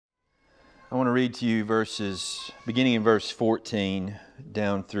I want to read to you verses beginning in verse 14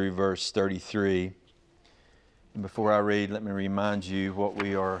 down through verse 33. And before I read, let me remind you what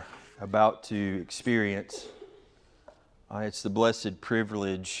we are about to experience. It's the blessed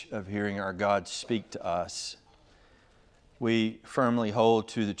privilege of hearing our God speak to us. We firmly hold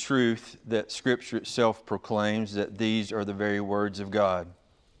to the truth that Scripture itself proclaims, that these are the very words of God.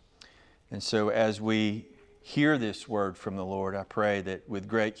 And so as we hear this word from the Lord, I pray that with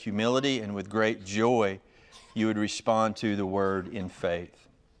great humility and with great joy, you would respond to the word in faith.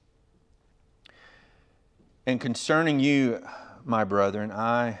 And concerning you, my brethren,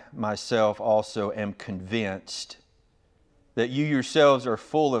 I myself also am convinced that you yourselves are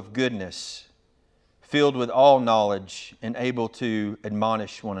full of goodness, filled with all knowledge, and able to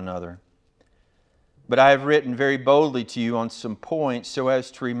admonish one another. But I have written very boldly to you on some points so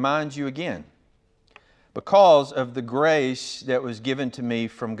as to remind you again, because of the grace that was given to me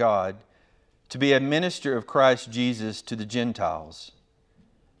from God, to be a minister of Christ Jesus to the Gentiles,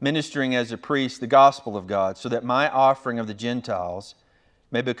 ministering as a priest the gospel of God, so that my offering of the Gentiles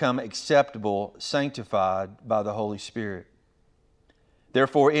may become acceptable, sanctified by the Holy Spirit.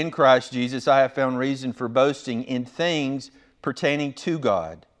 Therefore, in Christ Jesus, I have found reason for boasting in things pertaining to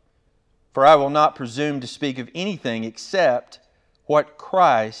God. For I will not presume to speak of anything except what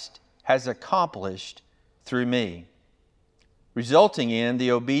Christ has accomplished through me, resulting in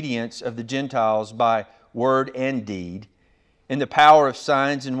the obedience of the Gentiles by word and deed, in the power of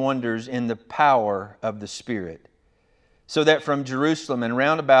signs and wonders, in the power of the Spirit. So that from Jerusalem and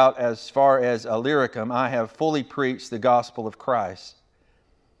round about as far as Illyricum, I have fully preached the gospel of Christ.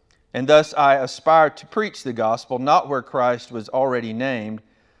 And thus I aspire to preach the gospel, not where Christ was already named,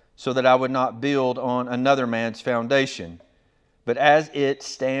 so that I would not build on another man's foundation. But as it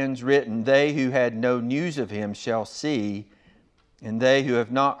stands written, they who had no news of him shall see, and they who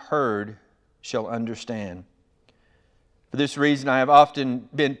have not heard shall understand. For this reason I have often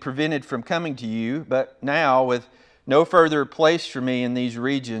been prevented from coming to you, but now with no further place for me in these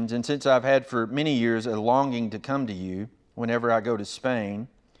regions, and since I've had for many years a longing to come to you whenever I go to Spain,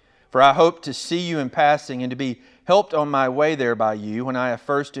 for I hope to see you in passing and to be helped on my way there by you when I have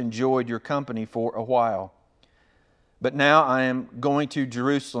first enjoyed your company for a while. But now I am going to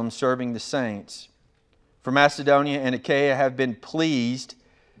Jerusalem serving the saints. For Macedonia and Achaia have been pleased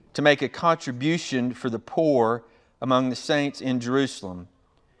to make a contribution for the poor among the saints in Jerusalem.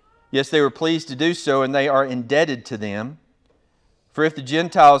 Yes, they were pleased to do so, and they are indebted to them. For if the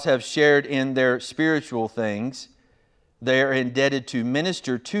Gentiles have shared in their spiritual things, they are indebted to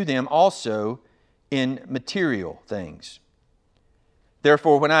minister to them also in material things.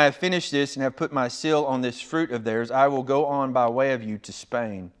 Therefore, when I have finished this and have put my seal on this fruit of theirs, I will go on by way of you to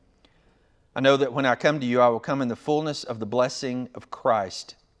Spain. I know that when I come to you, I will come in the fullness of the blessing of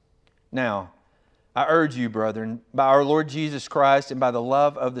Christ. Now, I urge you, brethren, by our Lord Jesus Christ and by the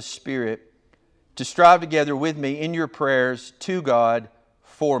love of the Spirit, to strive together with me in your prayers to God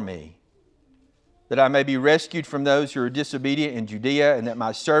for me, that I may be rescued from those who are disobedient in Judea, and that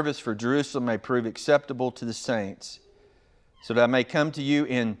my service for Jerusalem may prove acceptable to the saints, so that I may come to you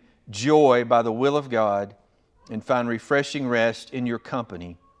in joy by the will of God and find refreshing rest in your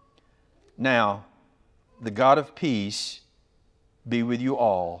company. Now, the God of peace be with you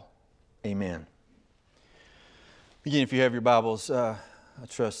all. Amen. Again, if you have your Bibles, I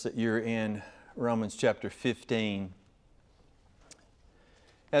trust that you're in Romans chapter 15.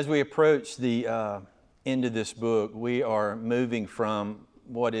 As we approach the end of this book, we are moving from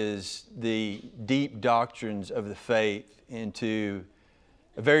what is the deep doctrines of the faith into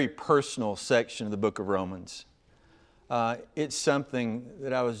a very personal section of the book of Romans. It's something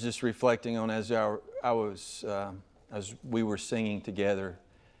that I was just reflecting on as we were singing together,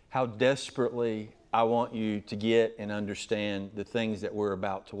 how desperately I want you to get and understand the things that we're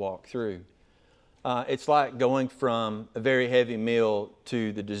about to walk through. It's like going from a very heavy meal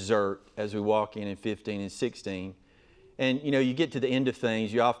to the dessert as we walk in 15 and 16. And you get to the end of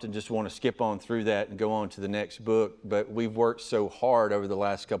things, you often just want to skip on through that and go on to the next book. But we've worked so hard over the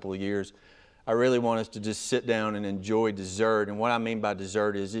last couple of years. I really want us to just sit down and enjoy dessert. And what I mean by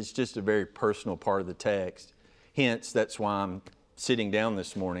dessert is it's just a very personal part of the text. Hence, that's why I'm sitting down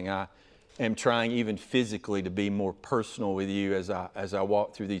this morning. I am trying even physically to be more personal with you as I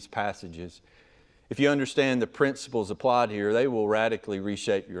walk through these passages. If you understand the principles applied here, they will radically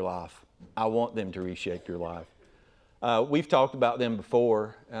reshape your life. I want them to reshape your life. We've talked about them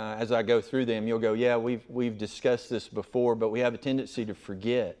before. As I go through them, you'll go, yeah, we've discussed this before, but we have a tendency to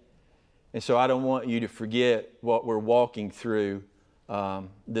forget. And so I don't want you to forget what we're walking through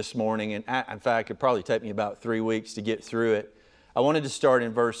this morning. And in fact, it'd probably take me about 3 weeks to get through it. I wanted to start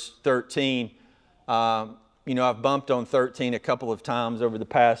in verse 13. I've bumped on 13 a couple of times over the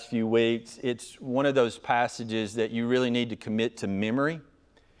past few weeks. It's one of those passages that you really need to commit to memory.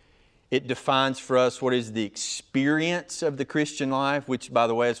 It defines for us what is the experience of the Christian life, which, by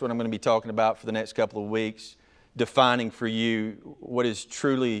the way, is what I'm going to be talking about for the next couple of weeks, defining for you what is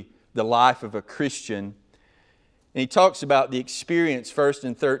truly the life of a Christian. And he talks about the experience first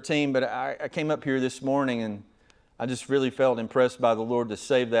in 13, but I came up here this morning and I just really felt impressed by the Lord to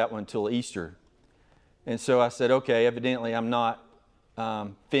save that one till Easter. And so I said, okay, evidently I'm not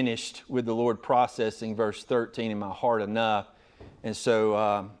finished with the Lord processing verse 13 in my heart enough. And so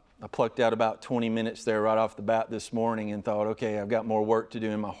I plucked out about 20 minutes there right off the bat this morning and thought, okay, I've got more work to do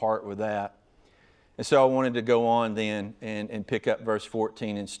in my heart with that. And so I wanted to go on then and pick up verse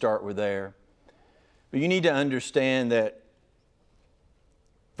 14 and start with there. But you need to understand that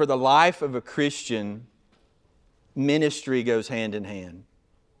for the life of a Christian, ministry goes hand in hand.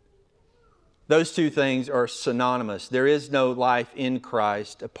 Those two things are synonymous. There is no life in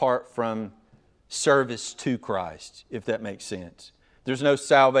Christ apart from service to Christ, if that makes sense. There's no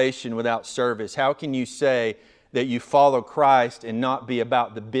salvation without service. How can you say that you follow Christ and not be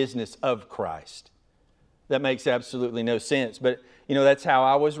about the business of Christ? That makes absolutely no sense. But, that's how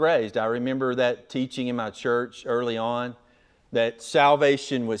I was raised. I remember that teaching in my church early on, that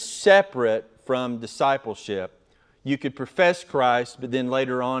salvation was separate from discipleship. You could profess Christ, but then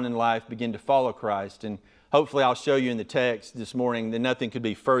later on in life begin to follow Christ. And hopefully I'll show you in the text this morning that nothing could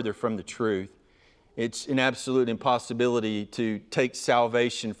be further from the truth. It's an absolute impossibility to take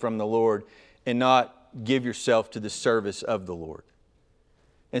salvation from the Lord and not give yourself to the service of the Lord.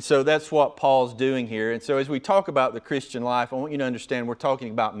 And so that's what Paul's doing here. And so as we talk about the Christian life, I want you to understand we're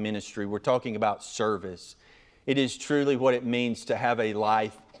talking about ministry. We're talking about service. It is truly what it means to have a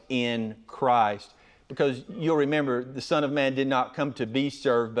life in Christ. Because you'll remember, the Son of Man did not come to be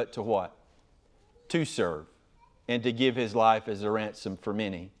served, but to what? To serve. And to give His life as a ransom for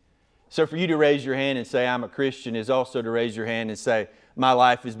many. So for you to raise your hand and say, I'm a Christian, is also to raise your hand and say, my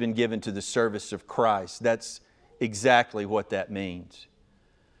life has been given to the service of Christ. That's exactly what that means.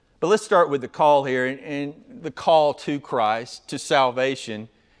 But let's start with the call here, and the call to Christ, to salvation.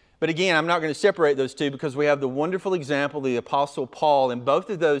 But again, I'm not going to separate those two because we have the wonderful example of the Apostle Paul, and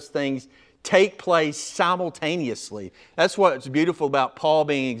both of those things take place simultaneously. That's what's beautiful about Paul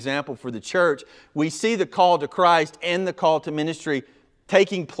being an example for the church. We see the call to Christ and the call to ministry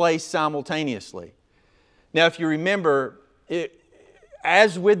taking place simultaneously. Now, if you remember,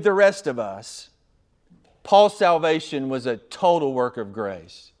 as with the rest of us, Paul's salvation was a total work of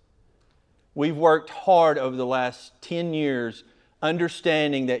grace. We've worked hard over the last 10 years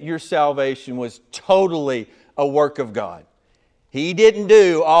understanding that your salvation was totally a work of God. He didn't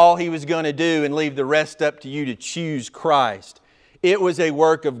do all He was going to do and leave the rest up to you to choose Christ. It was a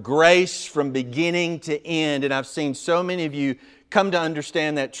work of grace from beginning to end. And I've seen so many of you come to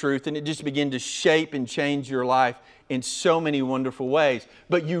understand that truth, and it just began to shape and change your life in so many wonderful ways.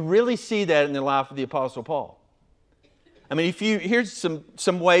 But you really see that in the life of the Apostle Paul. I mean, here's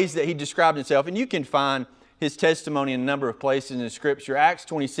some ways that he described himself, and you can find his testimony in a number of places in the Scripture. Acts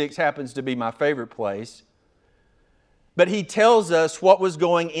 26 happens to be my favorite place. But he tells us what was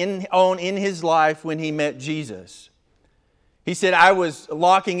going on in his life when he met Jesus. He said, I was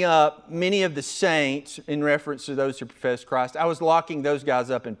locking up many of the saints, in reference to those who profess Christ. I was locking those guys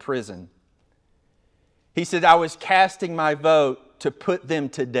up in prison. He said, I was casting my vote to put them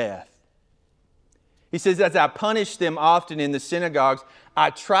to death. He says, as I punished them often in the synagogues,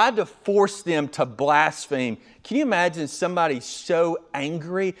 I tried to force them to blaspheme. Can you imagine somebody so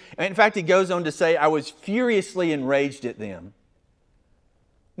angry? In fact, he goes on to say, I was furiously enraged at them.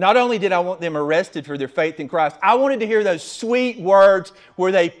 Not only did I want them arrested for their faith in Christ, I wanted to hear those sweet words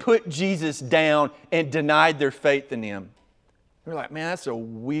where they put Jesus down and denied their faith in Him. We're like, man, that's a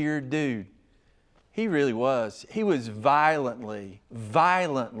weird dude. He really was. He was violently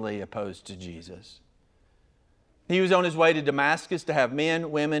opposed to Jesus. He was on his way to Damascus to have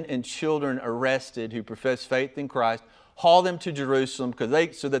men, women, and children arrested who professed faith in Christ, haul them to Jerusalem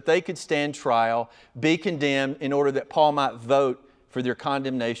so that they could stand trial, be condemned in order that Paul might vote for their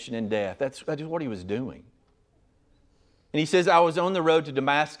condemnation and death. That's what he was doing. And he says, I was on the road to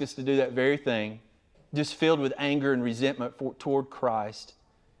Damascus to do that very thing, just filled with anger and resentment toward Christ.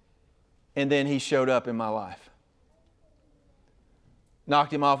 And then He showed up in my life.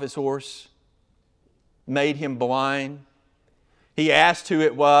 Knocked him off his horse, made him blind. He asked who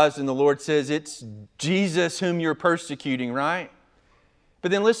it was, and the Lord says, it's Jesus whom you're persecuting, right?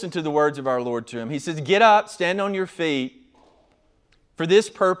 But then listen to the words of our Lord to him. He says, get up, stand on your feet. For this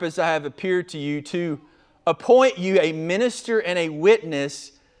purpose I have appeared to you to appoint you a minister and a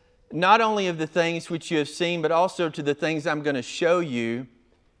witness, not only of the things which you have seen, but also to the things I'm going to show you.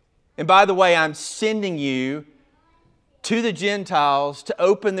 And by the way, I'm sending you to the Gentiles to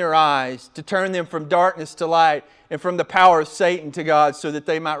open their eyes, to turn them from darkness to light and from the power of Satan to God, so that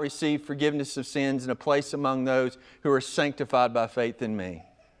they might receive forgiveness of sins and a place among those who are sanctified by faith in me.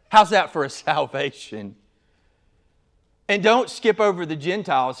 How's that for a salvation? And don't skip over the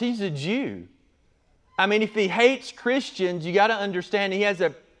Gentiles. He's a Jew. I mean, if he hates Christians, you got to understand he has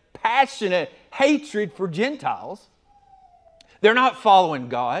a passionate hatred for Gentiles. They're not following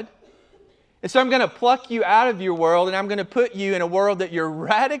God. And so I'm going to pluck you out of your world, and I'm going to put you in a world that you're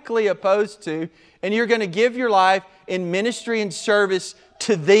radically opposed to, and you're going to give your life in ministry and service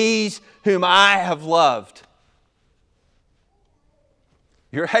to these whom I have loved.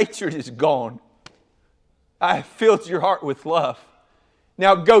 Your hatred is gone. I have filled your heart with love.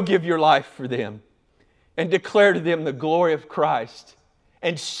 Now go give your life for them and declare to them the glory of Christ,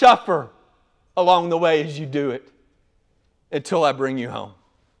 and suffer along the way as you do it until I bring you home.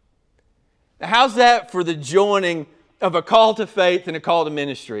 Now, how's that for the joining of a call to faith and a call to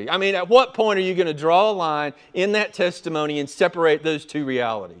ministry? I mean, at what point are you going to draw a line in that testimony and separate those two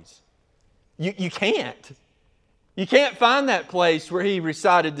realities? You can't. You can't find that place where he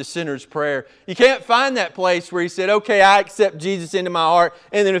recited the sinner's prayer. You can't find that place where he said, okay, I accept Jesus into my heart,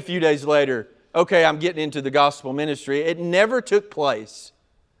 and then a few days later, okay, I'm getting into the gospel ministry. It never took place.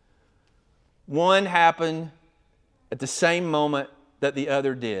 One happened at the same moment that the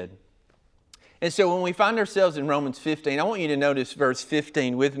other did. And so when we find ourselves in Romans 15, I want you to notice verse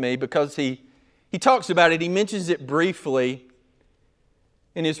 15 with me, because he talks about it. He mentions it briefly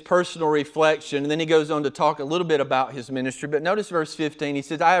in his personal reflection, and then he goes on to talk a little bit about his ministry. But notice verse 15. He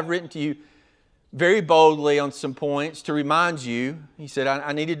says, I have written to you very boldly on some points to remind you. He said,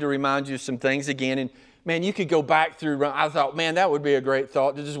 I needed to remind you of some things again. And man, you could go back through. I thought, man, that would be a great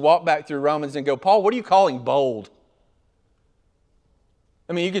thought, to just walk back through Romans and go, Paul, what are you calling bold?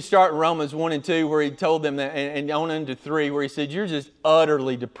 I mean, you could start in Romans 1 and 2 where he told them that, and on into 3 where he said, you're just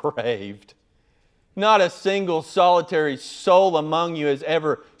utterly depraved. Not a single solitary soul among you has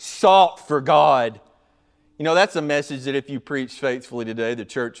ever sought for God. You know, that's a message that if you preach faithfully today, the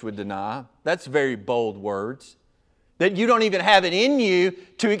church would deny. That's very bold words. That you don't even have it in you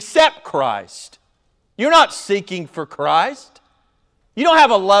to accept Christ. You're not seeking for Christ. You don't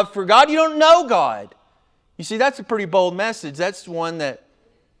have a love for God. You don't know God. You see, that's a pretty bold message. That's one that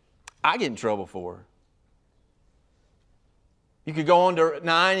I get in trouble for. You could go on to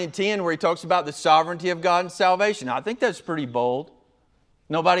 9 and 10 where he talks about the sovereignty of God and salvation. I think that's pretty bold.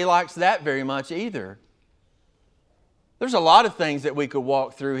 Nobody likes that very much either. There's a lot of things that we could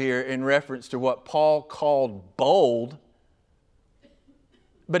walk through here in reference to what Paul called bold.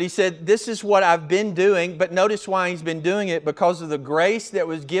 But he said, this is what I've been doing. But notice why he's been doing it: because of the grace that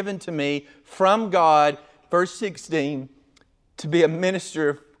was given to me from God, verse 16, to be a minister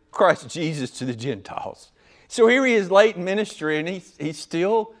of Christ Jesus to the Gentiles. So here he is late in ministry, and he's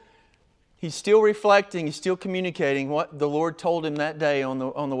still reflecting, he's still communicating what the Lord told him that day on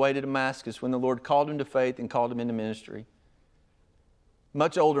the way to Damascus, when the Lord called him to faith and called him into ministry.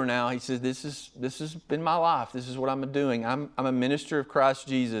 Much older now, he says, this has been my life. This is what I'm doing. I'm a minister of Christ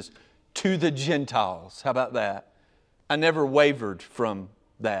Jesus to the Gentiles. How about that? I never wavered from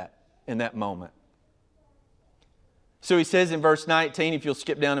that in that moment. So he says in verse 19, if you'll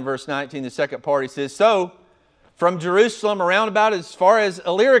skip down in verse 19, the second part, he says, so from Jerusalem around about as far as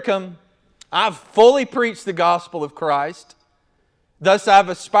Illyricum, I've fully preached the gospel of Christ. Thus I've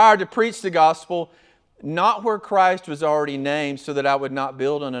aspired to preach the gospel, not where Christ was already named, so that I would not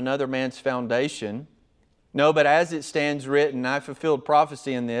build on another man's foundation. No, but as it stands written, I fulfilled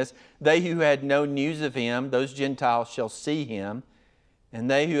prophecy in this: they who had no news of him, those Gentiles shall see him. And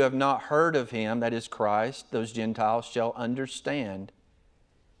they who have not heard of him, that is Christ, those Gentiles shall understand.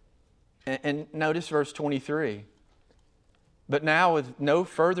 And notice verse 23. But now with no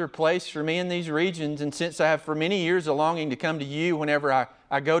further place for me in these regions, and since I have for many years a longing to come to you whenever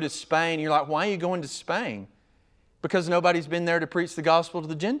I go to Spain. You're like, why are you going to Spain? Because nobody's been there to preach the gospel to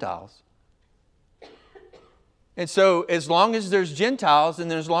the Gentiles. And so as long as there's Gentiles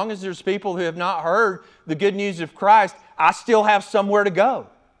and as long as there's people who have not heard the good news of Christ, I still have somewhere to go.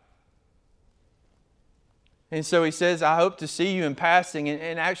 And so he says, I hope to see you in passing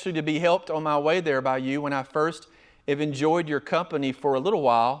and actually to be helped on my way there by you when I first have enjoyed your company for a little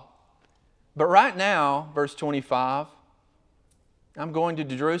while. But right now, verse 25, I'm going to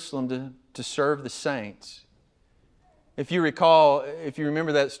Jerusalem to serve the saints. If you recall, if you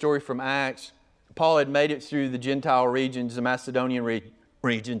remember that story from Acts, Paul had made it through the Gentile regions, the Macedonian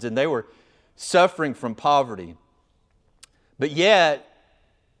regions, and they were suffering from poverty. But yet,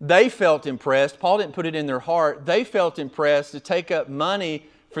 they felt impressed. Paul didn't put it in their heart. They felt impressed to take up money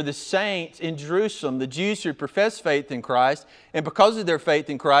for the saints in Jerusalem, the Jews who professed faith in Christ. And because of their faith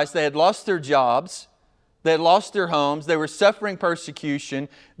in Christ, they had lost their jobs. They had lost their homes. They were suffering persecution.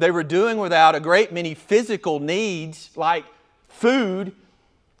 They were doing without a great many physical needs like food.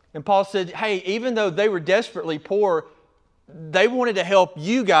 And Paul said, hey, even though they were desperately poor, they wanted to help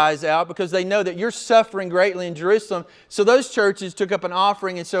you guys out because they know that you're suffering greatly in Jerusalem. So those churches took up an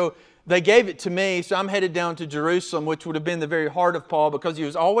offering, and so they gave it to me. So I'm headed down to Jerusalem, which would have been the very heart of Paul, because he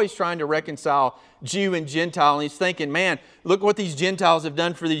was always trying to reconcile Jew and Gentile. And he's thinking, man, look what these Gentiles have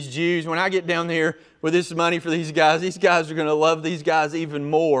done for these Jews. When I get down there with this money for these guys are going to love these guys even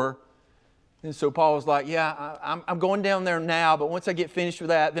more. And so Paul was like, yeah, I'm going down there now, but once I get finished with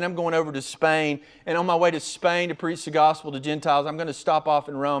that, then I'm going over to Spain. And on my way to Spain to preach the gospel to Gentiles, I'm going to stop off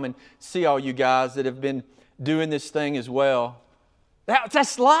in Rome and see all you guys that have been doing this thing as well.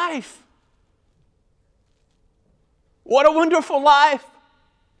 That's life. What a wonderful life.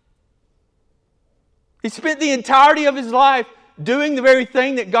 He spent the entirety of his life doing the very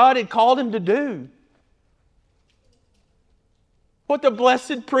thing that God had called him to do. What a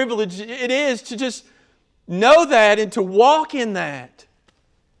blessed privilege it is to just know that and to walk in that.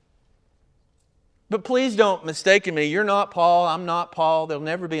 But please don't mistake me. You're not Paul. I'm not Paul. There'll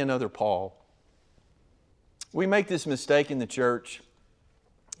never be another Paul. We make this mistake in the church.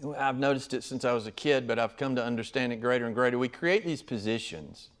 I've noticed it since I was a kid, but I've come to understand it greater and greater. We create these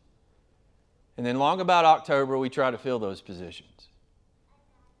positions. And then long about October, we try to fill those positions.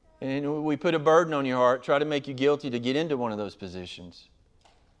 And we put a burden on your heart, try to make you guilty to get into one of those positions.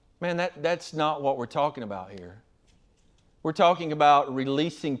 Man, that's not what we're talking about here. We're talking about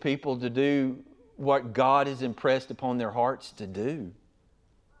releasing people to do what God has impressed upon their hearts to do.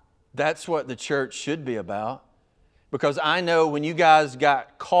 That's what the church should be about. Because I know when you guys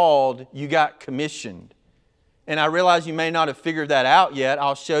got called, you got commissioned. And I realize you may not have figured that out yet.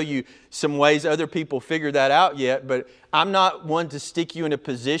 I'll show you some ways other people figured that out yet. But I'm not one to stick you in a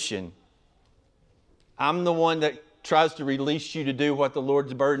position. I'm the one that tries to release you to do what the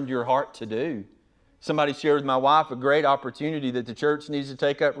Lord's burdened your heart to do. Somebody shared with my wife a great opportunity that the church needs to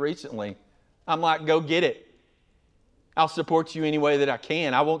take up recently. I'm like, go get it. I'll support you any way that I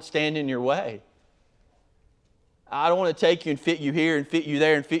can. I won't stand in your way. I don't want to take you and fit you here and fit you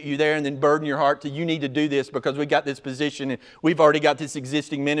there and fit you there and then burden your heart to you need to do this because we got this position and we've already got this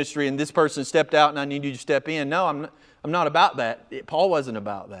existing ministry and this person stepped out and I need you to step in. No, I'm not about that. Paul wasn't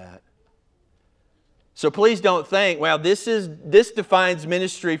about that. So please don't think, well, this defines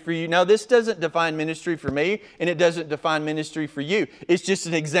ministry for you. No, this doesn't define ministry for me and it doesn't define ministry for you. It's just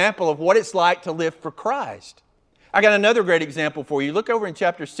an example of what it's like to live for Christ. I got another great example for you. Look over in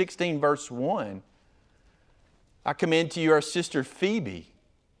chapter 16, verse 1. I commend to you our sister Phoebe.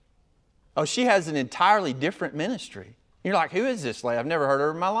 Oh, she has an entirely different ministry. You're like, who is this lady? I've never heard of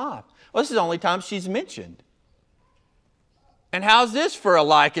her in my life. Well, this is the only time she's mentioned. And how's this for a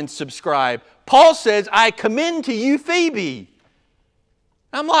like and subscribe? Paul says, I commend to you Phoebe.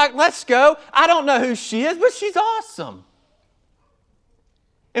 I'm like, let's go. I don't know who she is, but she's awesome.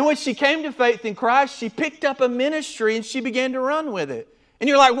 And when she came to faith in Christ, she picked up a ministry and she began to run with it. And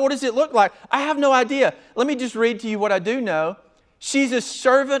you're like, what does it look like? I have no idea. Let me just read to you what I do know. She's a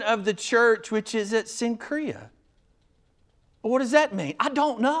servant of the church which is at Cenchrea. Well, what does that mean? I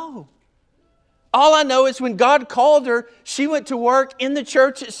don't know. All I know is when God called her, she went to work in the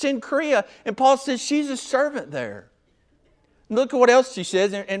church at Cenchrea. And Paul says she's a servant there. Look at what else she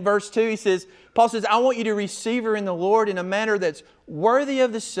says. In verse 2, Paul says, I want you to receive her in the Lord in a manner that's worthy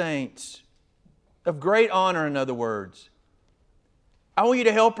of the saints, of great honor, in other words. I want you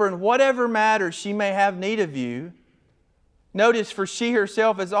to help her in whatever matter she may have need of you. Notice, for she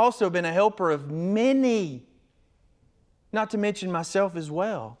herself has also been a helper of many, not to mention myself as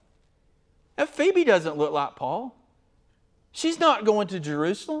well. Now, Phoebe doesn't look like Paul. She's not going to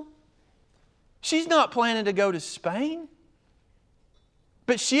Jerusalem. She's not planning to go to Spain.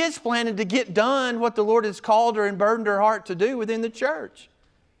 But she is planning to get done what the Lord has called her and burdened her heart to do within the church.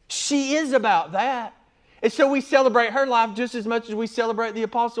 She is about that. And so we celebrate her life just as much as we celebrate the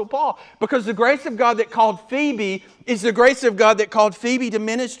Apostle Paul. Because the grace of God that called Phoebe is the grace of God that called Phoebe to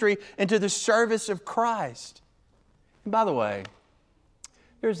ministry and to the service of Christ. And by the way,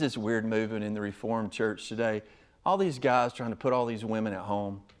 there's this weird movement in the Reformed church today. All these guys trying to put all these women at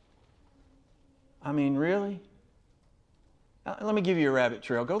home. I mean, really? Let me give you a rabbit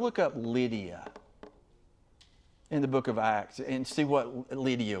trail. Go look up Lydia in the book of Acts and see what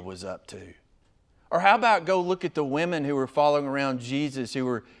Lydia was up to. Or how about go look at the women who were following around Jesus, who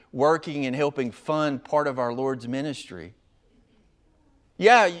were working and helping fund part of our Lord's ministry?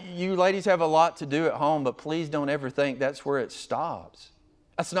 Yeah, you ladies have a lot to do at home, but please don't ever think that's where it stops.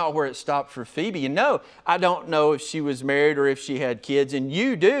 That's not where it stopped for Phoebe. And no, I don't know if she was married or if she had kids, and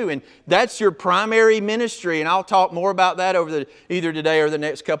you do, and that's your primary ministry. And I'll talk more about that over either today or the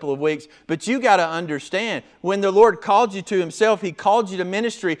next couple of weeks. But you got to understand, when the Lord called you to Himself, He called you to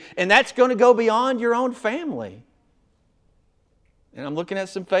ministry, and that's going to go beyond your own family. And I'm looking at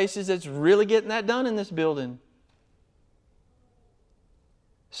some faces that's really getting that done in this building.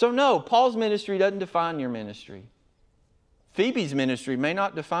 So no, Paul's ministry doesn't define your ministry. Phoebe's ministry may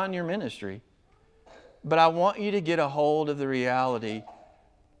not define your ministry. But I want you to get a hold of the reality.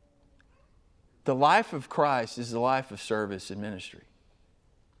 The life of Christ is the life of service and ministry.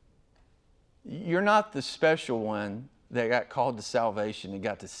 You're not the special one that got called to salvation and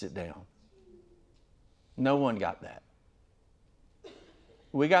got to sit down. No one got that.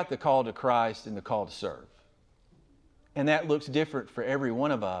 We got the call to Christ and the call to serve. And that looks different for every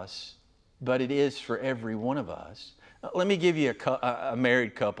one of us, but it is for every one of us. Let me give you a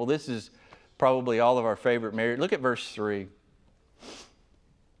married couple. This is probably all of our favorite married. Look at verse 3.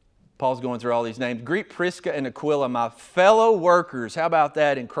 Paul's going through all these names. Greet Prisca and Aquila, my fellow workers. How about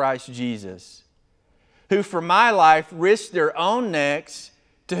that, in Christ Jesus? Who for my life risked their own necks,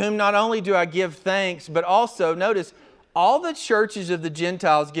 to whom not only do I give thanks, but also, notice, all the churches of the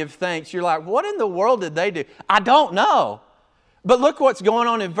Gentiles give thanks. You're like, what in the world did they do? I don't know. But look what's going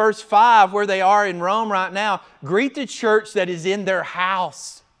on in verse 5, where they are in Rome right now. Greet the church that is in their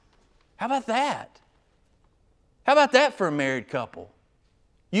house. How about that? How about that for a married couple?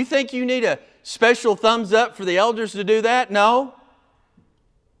 You think you need a special thumbs up for the elders to do that? No.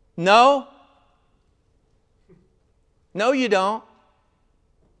 No. No, you don't.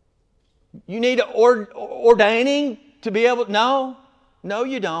 You need ordaining to be able to... No. No,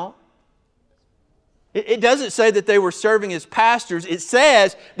 you don't. It doesn't say that they were serving as pastors. It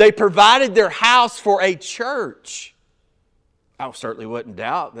says they provided their house for a church. I certainly wouldn't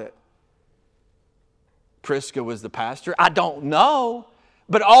doubt that Prisca was the pastor. I don't know.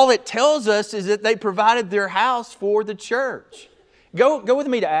 But all it tells us is that they provided their house for the church. Go with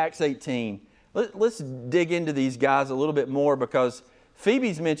me to Acts 18. Let's dig into these guys a little bit more, because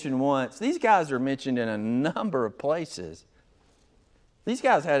Phoebe's mentioned once. These guys are mentioned in a number of places. These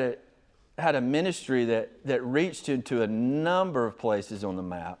guys had a ministry that reached into a number of places on the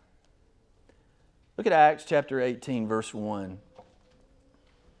map. Look at Acts chapter 18, verse 1.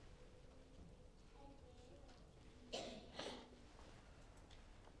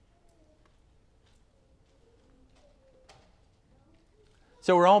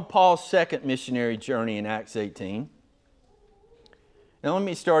 So we're on Paul's second missionary journey in Acts 18. Now let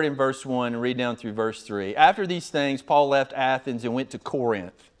me start in verse 1 and read down through verse 3. After these things, Paul left Athens and went to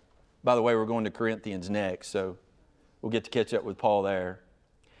Corinth. By the way, we're going to Corinthians next, so we'll get to catch up with Paul there.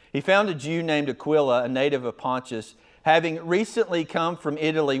 He found a Jew named Aquila, a native of Pontus, having recently come from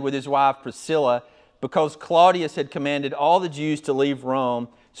Italy with his wife Priscilla, because Claudius had commanded all the Jews to leave Rome,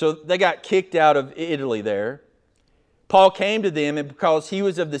 so they got kicked out of Italy there. Paul came to them, and because he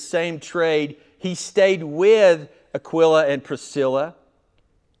was of the same trade, he stayed with Aquila and Priscilla,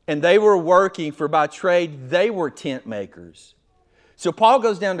 and they were working, for by trade they were tent makers. So Paul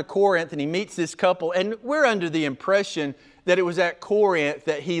goes down to Corinth and he meets this couple, and we're under the impression that it was at Corinth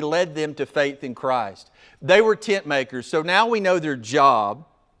that he led them to faith in Christ. They were tent makers, so now we know their job,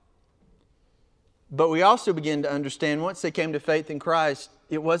 but we also begin to understand once they came to faith in Christ,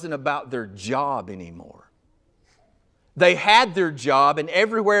 it wasn't about their job anymore. They had their job, and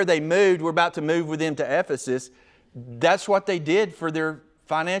everywhere they moved, we're about to move with them to Ephesus, that's what they did for their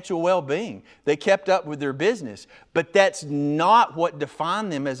financial well-being. They kept up with their business. But that's not what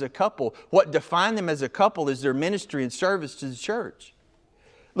defined them as a couple. What defined them as a couple is their ministry and service to the church.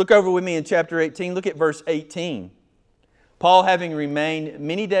 Look over with me in chapter 18. Look at verse 18. Paul, having remained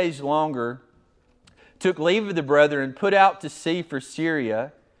many days longer, took leave of the brethren and put out to sea for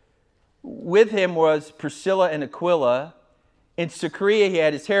Syria. With him was Priscilla and Aquila. In Cenchrea he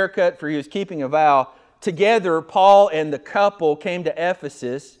had his hair cut, for he was keeping a vow. Together, Paul and the couple came to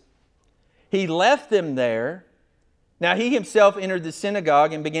Ephesus. He left them there. Now he himself entered the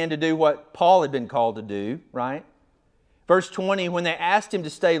synagogue and began to do what Paul had been called to do, right? Verse 20, when they asked him to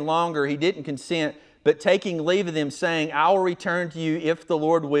stay longer, he didn't consent, but taking leave of them, saying, I will return to you if the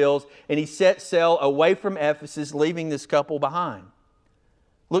Lord wills. And he set sail away from Ephesus, leaving this couple behind.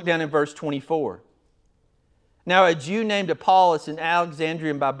 Look down in verse 24. Now a Jew named Apollos, an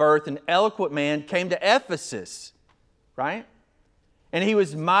Alexandrian by birth, an eloquent man, came to Ephesus, right? And he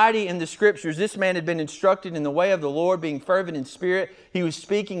was mighty in the Scriptures. This man had been instructed in the way of the Lord, being fervent in spirit. He was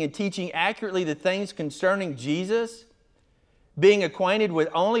speaking and teaching accurately the things concerning Jesus, being acquainted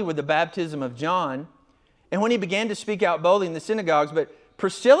only with the baptism of John. And when he began to speak out boldly in the synagogues, but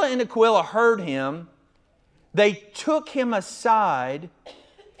Priscilla and Aquila heard him, they took him aside,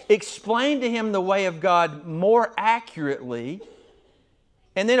 explained to him the way of God more accurately.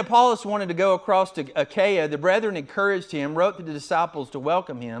 And then Apollos wanted to go across to Achaia. The brethren encouraged him, wrote to the disciples to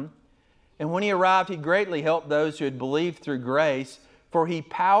welcome him. And when he arrived, he greatly helped those who had believed through grace, for he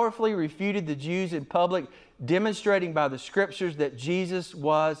powerfully refuted the Jews in public, demonstrating by the Scriptures that Jesus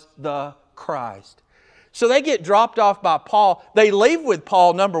was the Christ. So they get dropped off by Paul. They leave with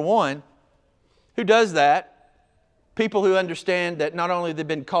Paul, number one. Who does that? People who understand that not only they've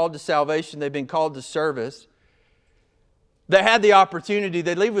been called to salvation, they've been called to service. They had the opportunity.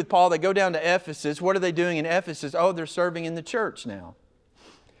 They leave with Paul. They go down to Ephesus. What are they doing in Ephesus? Oh, they're serving in the church now.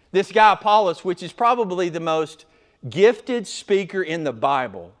 This guy Apollos, which is probably the most gifted speaker in the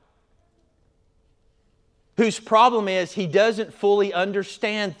Bible, whose problem is he doesn't fully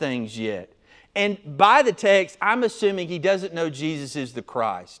understand things yet. And by the text, I'm assuming he doesn't know Jesus is the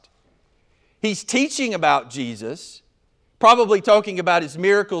Christ. He's teaching about Jesus, probably talking about His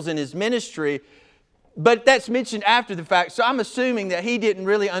miracles and His ministry, but that's mentioned after the fact. So I'm assuming that he didn't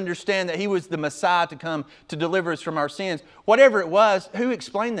really understand that He was the Messiah to come to deliver us from our sins. Whatever it was, who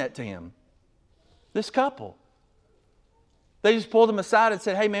explained that to him? This couple. They just pulled him aside and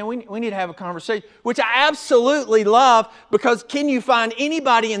said, hey man, we need to have a conversation, which I absolutely love, because can you find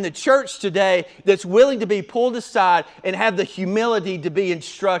anybody in the church today that's willing to be pulled aside and have the humility to be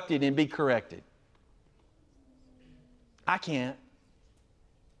instructed and be corrected? I can't.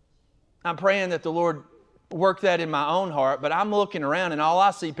 I'm praying that the Lord work that in my own heart, but I'm looking around and all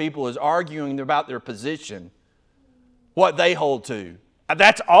I see people is arguing about their position, what they hold to.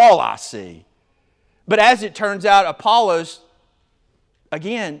 That's all I see. But as it turns out, Apollos,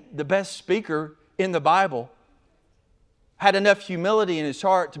 again, the best speaker in the Bible, had enough humility in his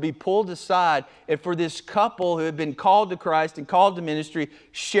heart to be pulled aside and for this couple who had been called to Christ and called to ministry,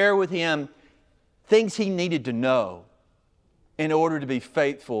 share with him things he needed to know in order to be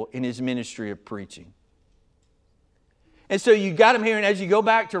faithful in his ministry of preaching. And so you got him here, and as you go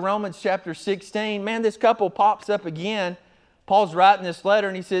back to Romans chapter 16, man, this couple pops up again. Paul's writing this letter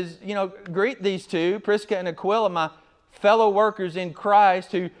and he says, greet these two, Prisca and Aquila, my fellow workers in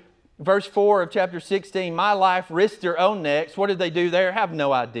Christ, who, verse 4 of chapter 16, my life risked their own necks. What did they do there? Have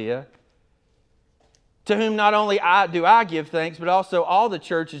no idea. To whom not only do I give thanks, but also all the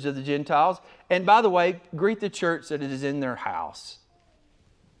churches of the Gentiles. And by the way, greet the church that it is in their house.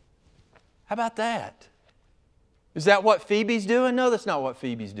 How about that? Is that what Phoebe's doing? No, that's not what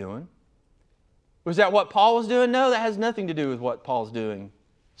Phoebe's doing. Was that what Paul was doing? No, that has nothing to do with what Paul's doing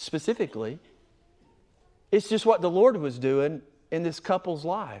specifically. It's just what the Lord was doing in this couple's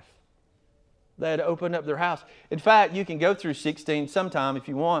life. They had opened up their house. In fact, you can go through 16 sometime if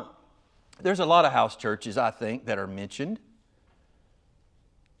you want. There's a lot of house churches, I think, that are mentioned.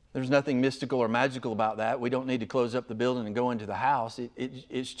 There's nothing mystical or magical about that. We don't need to close up the building and go into the house.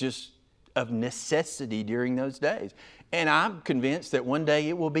 It's just of necessity during those days. And I'm convinced that one day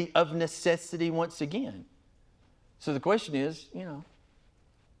it will be of necessity once again. So the question is,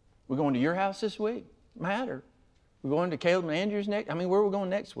 we're going to your house this week? Matter. We're going to Caleb and Andrew's next? Where are we going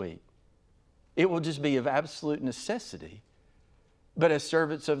next week? It will just be of absolute necessity. But as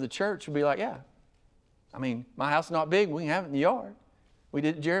servants of the church, we'll be like, yeah. My house is not big. We can have it in the yard. We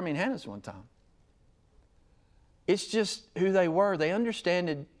did Jeremy and Hannah's one time. It's just who they were. They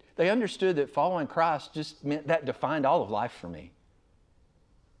understood that following Christ just meant that defined all of life for me.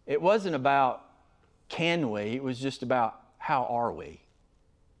 It wasn't about can we, it was just about how are we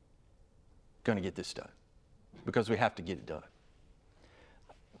going to get this done? Because we have to get it done.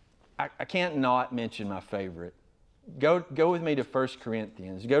 I can't not mention my favorite. Go with me to 1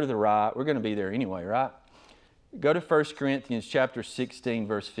 Corinthians. Go to the right. We're going to be there anyway, right? Go to 1 Corinthians chapter 16,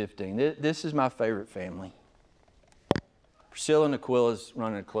 verse 15. This is my favorite family. Priscilla and Aquila's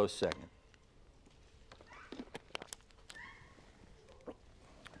running a close second.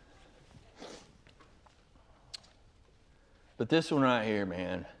 But this one right here,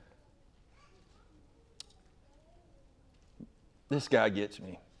 man, this guy gets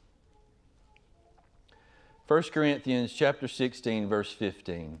me. 1 Corinthians chapter 16, verse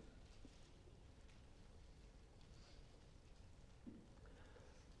 15.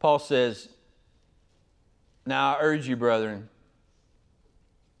 Paul says, now I urge you, brethren,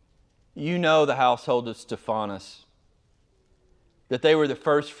 you know the household of Stephanas, that they were the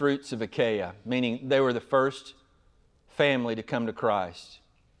first fruits of Achaia, meaning they were the first family to come to Christ,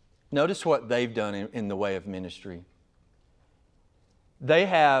 notice what they've done in the way of ministry. They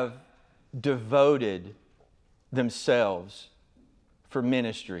have devoted themselves for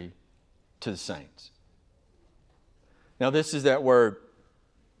ministry to the saints. Now, this is that word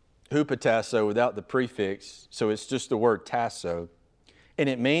hupotasso without the prefix, so it's just the word tasso. And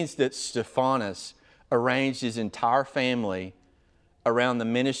it means that Stephanas arranged his entire family around the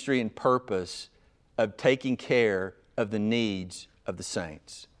ministry and purpose of taking care of the needs of the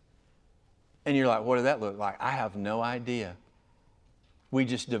saints. And you're like, what did that look like? I have no idea. We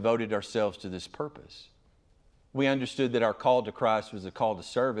just devoted ourselves to this purpose. We understood that our call to Christ was a call to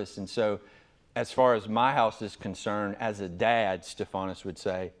service. And so, as far as my house is concerned, as a dad, Stephanas would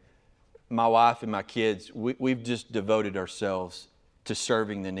say, my wife and my kids, we've just devoted ourselves to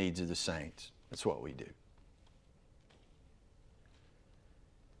serving the needs of the saints. That's what we do.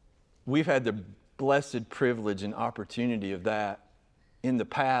 We've had the blessed privilege and opportunity of that in the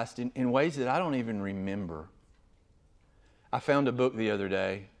past in ways that I don't even remember. I found a book the other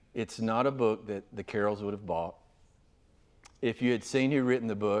day. It's not a book that the Carrolls would have bought. If you had seen who written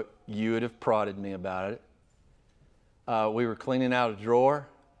the book, you would have prodded me about it. We were cleaning out a drawer,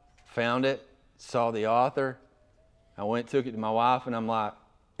 found it, saw the author. I went, took it to my wife, and I'm like,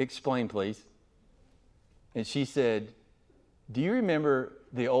 explain, please. And she said, do you remember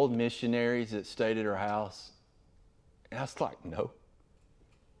the old missionaries that stayed at our house? And I was like, no.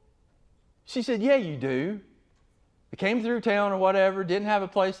 She said, yeah, you do. They came through town or whatever, didn't have a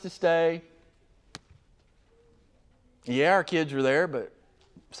place to stay. Yeah, our kids were there, but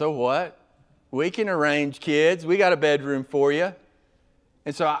so what? We can arrange kids. We got a bedroom for you.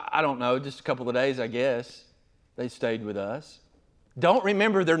 And so, I don't know, just a couple of days, I guess, they stayed with us. Don't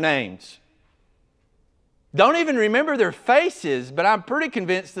remember their names. Don't even remember their faces, but I'm pretty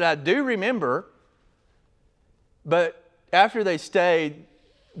convinced that I do remember. But after they stayed,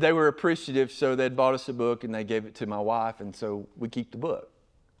 they were appreciative, so they'd bought us a book and they gave it to my wife, and so we keep the book.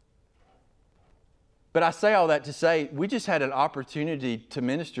 But I say all that to say, we just had an opportunity to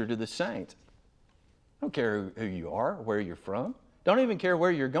minister to the saints. I don't care who you are, where you're from. Don't even care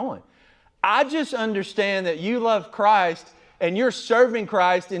where you're going. I just understand that you love Christ and you're serving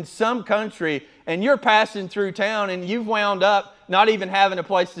Christ in some country and you're passing through town and you've wound up not even having a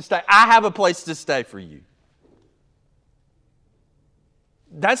place to stay. I have a place to stay for you.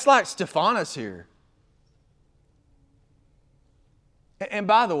 That's like Stephanas here. And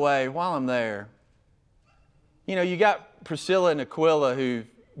by the way, while I'm there, you know, you got Priscilla and Aquila who've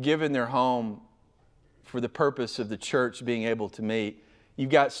given their home for the purpose of the church being able to meet. You've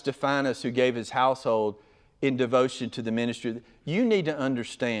got Stephanas who gave his household in devotion to the ministry. You need to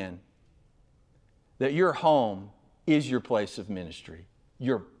understand that your home is your place of ministry,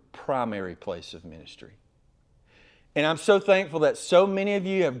 your primary place of ministry. And I'm so thankful that so many of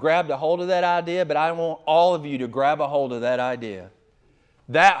you have grabbed a hold of that idea, but I want all of you to grab a hold of that idea.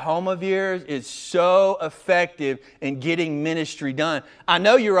 That home of yours is so effective in getting ministry done. I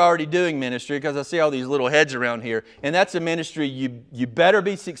know you're already doing ministry because I see all these little heads around here, and that's a ministry you better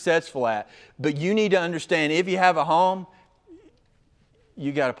be successful at. But you need to understand, if you have a home,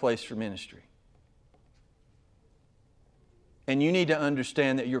 you got a place for ministry. And you need to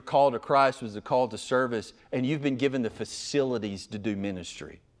understand that your call to Christ was a call to service, and you've been given the facilities to do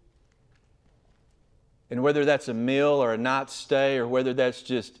ministry. And whether that's a meal or a night stay, or whether that's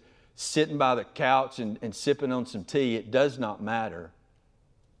just sitting by the couch and sipping on some tea, it does not matter.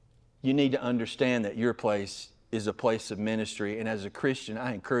 You need to understand that your place is a place of ministry. And as a Christian,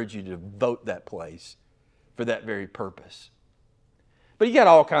 I encourage you to devote that place for that very purpose. But you got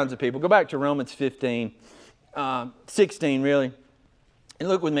all kinds of people. Go back to Romans 15, 16 really. And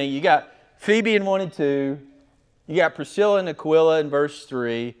look with me. You got Phoebe in 1 and 2. You got Priscilla and Aquila in verse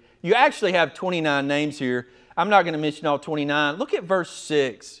 3. You actually have 29 names here. I'm not going to mention all 29. Look at verse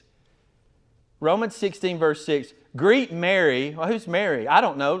 6. Romans 16, verse 6. Greet Mary. Well, who's Mary? I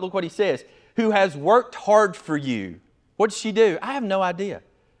don't know. Look what he says. Who has worked hard for you. What did she do? I have no idea.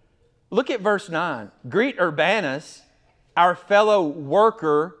 Look at verse 9. Greet Urbanus, our fellow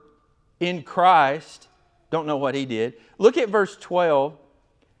worker in Christ. Don't know what he did. Look at verse 12.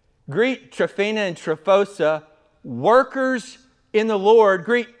 Greet Tryphena and Tryphosa, workers in the Lord.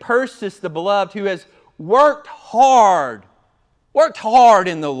 Greet Persis, the beloved, who has worked hard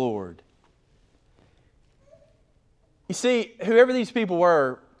in the Lord. You see, whoever these people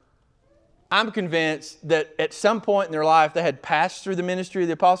were, I'm convinced that at some point in their life they had passed through the ministry of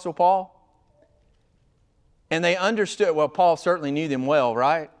the Apostle Paul. And they understood, well, Paul certainly knew them well,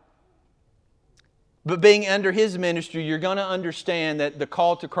 right? But being under His ministry, you're going to understand that the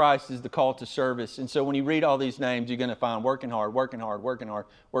call to Christ is the call to service. And so when you read all these names, you're going to find working hard, working hard, working hard,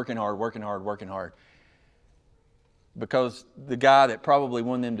 working hard, working hard, working hard. Because the guy that probably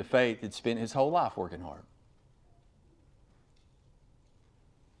won them to faith had spent his whole life working hard.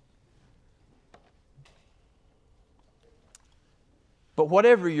 But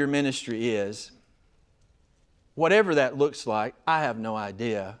whatever your ministry is, whatever that looks like, I have no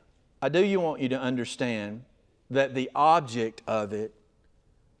idea. I do want you to understand that the object of it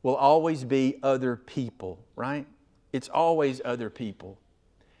will always be other people, right? It's always other people.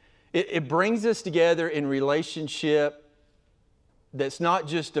 It brings us together in relationship that's not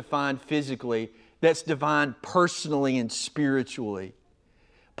just defined physically, that's defined personally and spiritually.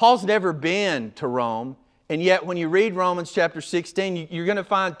 Paul's never been to Rome, and yet when you read Romans chapter 16, you're going to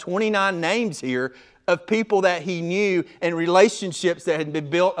find 29 names here of people that he knew and relationships that had been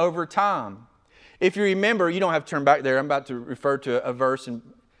built over time. If you remember, you don't have to turn back there. I'm about to refer to a verse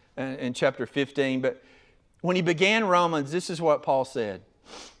in chapter 15. But when he began Romans, this is what Paul said.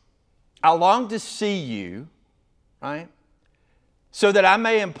 I long to see you, right? So that I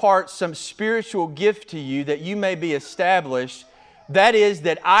may impart some spiritual gift to you that you may be established. That is,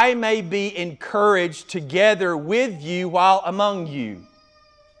 that I may be encouraged together with you while among you.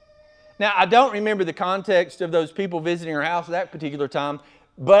 Now, I don't remember the context of those people visiting our house at that particular time,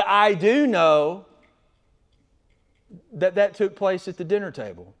 but I do know that that took place at the dinner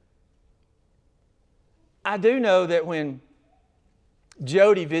table. I do know that when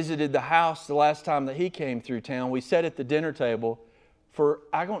Jody visited the house the last time that he came through town, we sat at the dinner table for,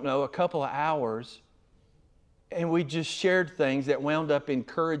 I don't know, a couple of hours, and we just shared things that wound up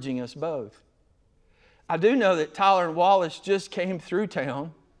encouraging us both. I do know that Tyler and Wallace just came through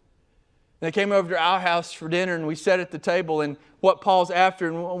town. They came over to our house for dinner, and we sat at the table, and what Paul's after,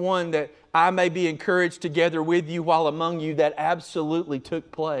 and one, that I may be encouraged together with you while among you, that absolutely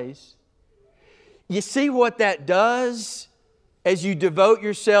took place. You see what that does? As you devote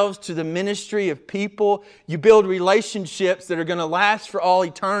yourselves to the ministry of people, you build relationships that are going to last for all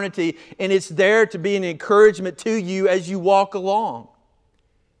eternity, and it's there to be an encouragement to you as you walk along.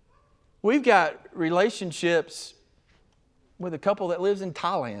 We've got relationships with a couple that lives in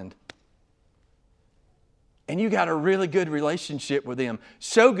Thailand. And you got a really good relationship with them.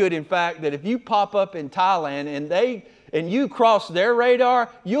 So good, in fact, that if you pop up in Thailand and you cross their radar,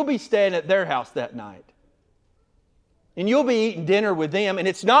 you'll be staying at their house that night. And you'll be eating dinner with them. And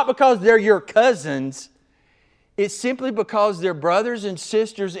it's not because they're your cousins. It's simply because they're brothers and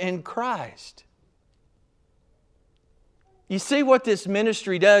sisters in Christ. You see what this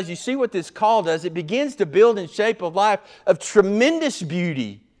ministry does. You see what this call does. It begins to build and shape a life of tremendous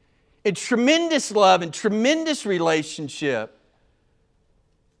beauty and tremendous love and tremendous relationship.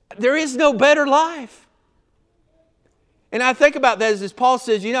 There is no better life. And I think about that as Paul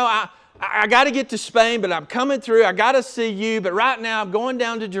says, you know, I got to get to Spain, but I'm coming through. I got to see you, but right now I'm going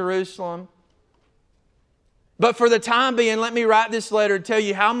down to Jerusalem. But for the time being, let me write this letter and tell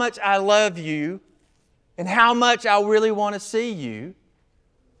you how much I love you and how much I really want to see you.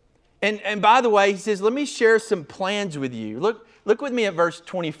 And by the way, he says, let me share some plans with you. Look with me at verse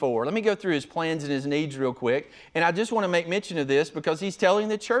 24. Let me go through his plans and his needs real quick. And I just want to make mention of this because he's telling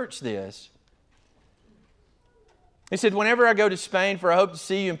the church this. He said, whenever I go to Spain, for I hope to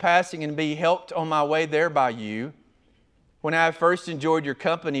see you in passing and be helped on my way there by you, when I have first enjoyed your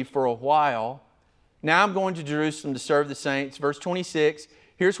company for a while. Now I'm going to Jerusalem to serve the saints. Verse 26,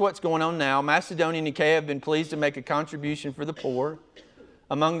 here's what's going on now. Macedonia and Achaia have been pleased to make a contribution for the poor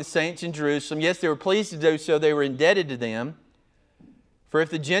among the saints in Jerusalem. Yes, they were pleased to do so. They were indebted to them. For if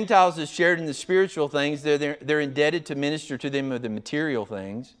the Gentiles have shared in the spiritual things, they're indebted to minister to them of the material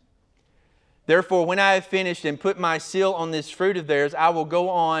things. Therefore, when I have finished and put my seal on this fruit of theirs, I will go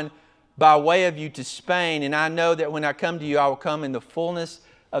on by way of you to Spain, and I know that when I come to you, I will come in the fullness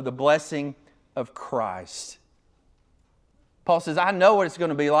of the blessing of Christ. Paul says, I know what it's going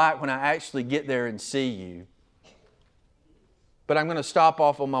to be like when I actually get there and see you. But I'm going to stop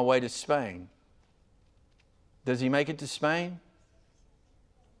off on my way to Spain. Does he make it to Spain?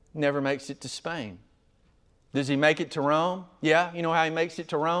 Never makes it to Spain. Does he make it to Rome? Yeah, you know how he makes it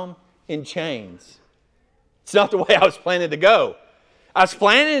to Rome? In chains. It's not the way I was planning to go. I was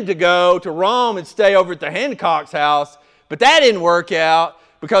planning to go to Rome and stay over at the Hancock's house, but that didn't work out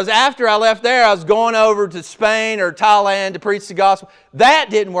because after I left there, I was going over to Spain or Thailand to preach the gospel. That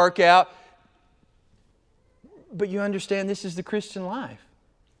didn't work out. But you understand, this is the Christian life.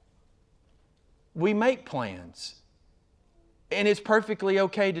 We make plans. And it's perfectly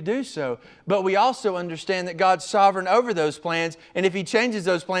okay to do so. But we also understand that God's sovereign over those plans. And if He changes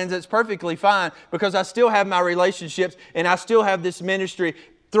those plans, that's perfectly fine, because I still have my relationships and I still have this ministry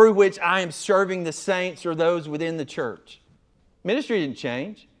through which I am serving the saints or those within the church. Ministry didn't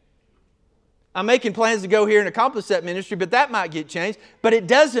change. I'm making plans to go here and accomplish that ministry, but that might get changed. But it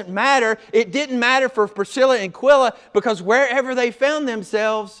doesn't matter. It didn't matter for Priscilla and Aquila, because wherever they found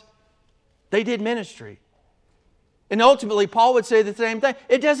themselves, they did ministry. And ultimately, Paul would say the same thing.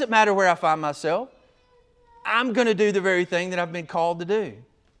 It doesn't matter where I find myself. I'm going to do the very thing that I've been called to do.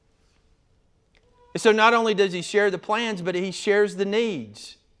 And so not only does he share the plans, but he shares the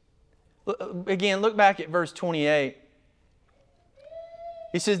needs. Again, look back at verse 28.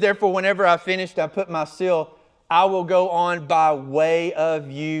 He says, therefore, whenever I finished, I put my seal, I will go on by way of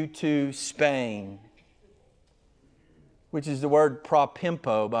you to Spain. Which is the word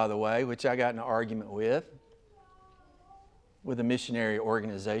propimpo, by the way, which I got in an argument with a missionary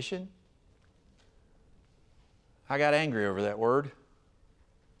organization. I got angry over that word.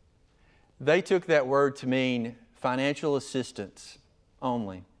 They took that word to mean financial assistance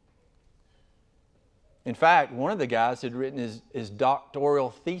only. In fact, one of the guys had written his doctoral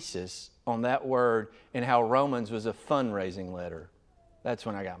thesis on that word and how Romans was a fundraising letter. That's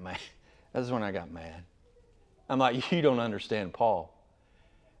when I got mad. I'm like, you don't understand Paul.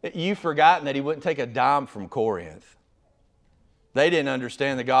 You've forgotten that he wouldn't take a dime from Corinth. They didn't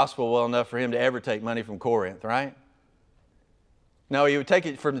understand the gospel well enough for him to ever take money from Corinth, right? No, he would take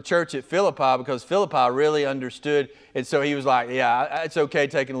it from the church at Philippi, because Philippi really understood. And so he was like, yeah, it's okay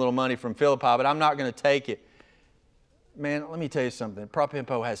taking a little money from Philippi, but I'm not going to take it. Man, let me tell you something.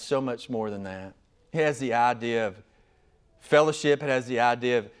 Propimpo has so much more than that. It has the idea of fellowship. It has the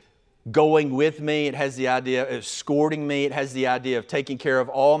idea of going with me. It has the idea of escorting me. It has the idea of taking care of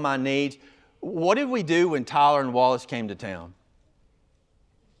all my needs. What did we do when Tyler and Wallace came to town?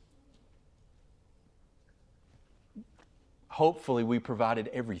 Hopefully we provided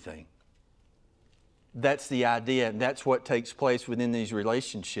everything. That's the idea, and that's what takes place within these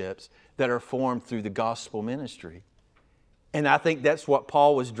relationships that are formed through the gospel ministry. And I think that's what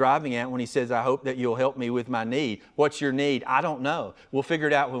Paul was driving at when he says, I hope that you'll help me with my need. What's your need? I don't know. We'll figure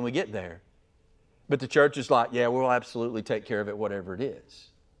it out when we get there. But the church is like, yeah, we'll absolutely take care of it, whatever it is.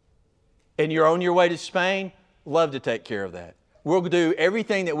 And you're on your way to Spain, love to take care of that. We'll do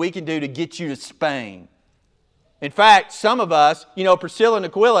everything that we can do to get you to Spain. In fact, some of us, Priscilla and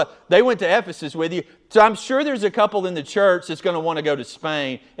Aquila, they went to Ephesus with you. So I'm sure there's a couple in the church that's going to want to go to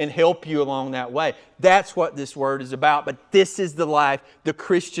Spain and help you along that way. That's what this word is about. But this is the life, the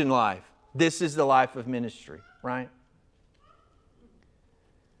Christian life. This is the life of ministry, right?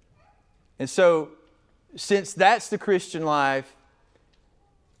 And so, since that's the Christian life,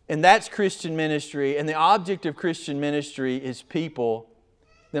 and that's Christian ministry, and the object of Christian ministry is people,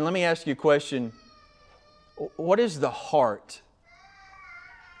 then let me ask you a question. What is the heart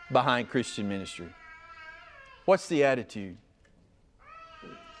behind Christian ministry? What's the attitude?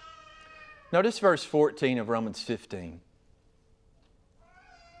 Notice verse 14 of Romans 15.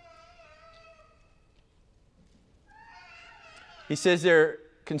 He says there,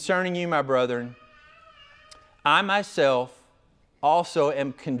 concerning you, my brethren, I myself also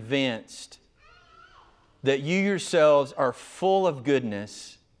am convinced that you yourselves are full of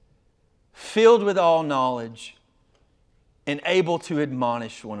goodness, filled with all knowledge, and able to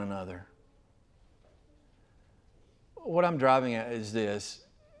admonish one another. What I'm driving at is this.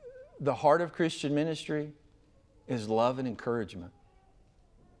 The heart of Christian ministry is love and encouragement.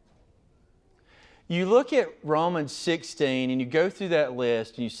 You look at Romans 16 and you go through that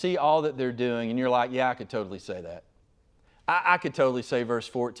list and you see all that they're doing and you're like, yeah, I could totally say that. I could totally say verse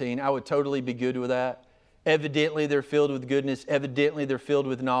 14. I would totally be good with that. Evidently, they're filled with goodness. Evidently, they're filled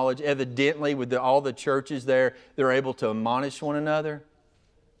with knowledge. Evidently, with all the churches there, they're able to admonish one another.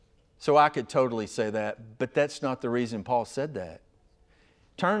 So I could totally say that, but that's not the reason Paul said that.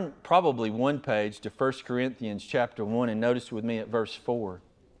 Turn probably one page to 1 Corinthians chapter 1 and notice with me at verse 4.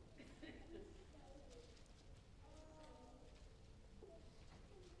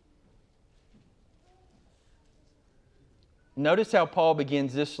 Notice how Paul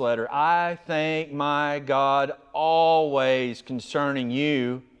begins this letter. I thank my God always concerning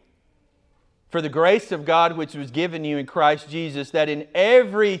you for the grace of God which was given you in Christ Jesus, that in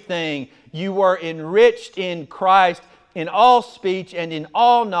everything you were enriched in Christ, in all speech and in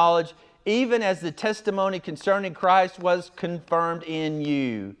all knowledge, even as the testimony concerning Christ was confirmed in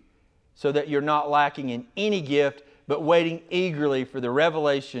you, so that you're not lacking in any gift, but waiting eagerly for the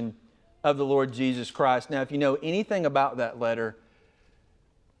revelation of the Lord Jesus Christ. Now, if you know anything about that letter,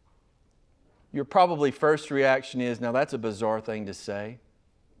 your probably first reaction is, now that's a bizarre thing to say.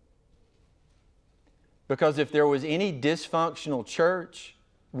 Because if there was any dysfunctional church,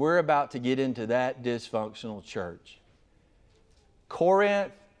 we're about to get into that dysfunctional church.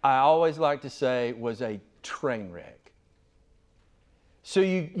 Corinth, I always like to say, was a train wreck. So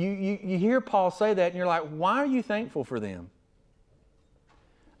you hear Paul say that and you're like, why are you thankful for them?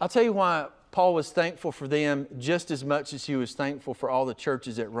 I'll tell you why Paul was thankful for them just as much as he was thankful for all the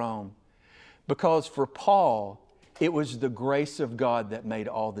churches at Rome. Because for Paul, it was the grace of God that made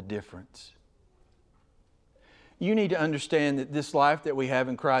all the difference. You need to understand that this life that we have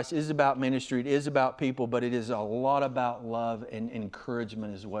in Christ is about ministry, it is about people, but it is a lot about love and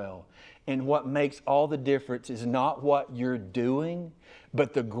encouragement as well. And what makes all the difference is not what you're doing,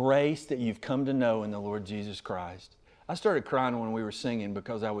 but the grace that you've come to know in the Lord Jesus Christ. I started crying when we were singing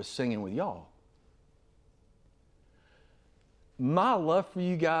because I was singing with y'all. My love for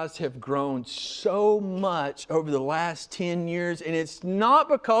you guys have grown so much over the last 10 years, and it's not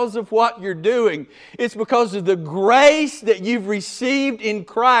because of what you're doing. It's because of the grace that you've received in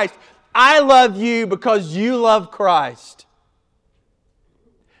Christ. I love you because you love Christ.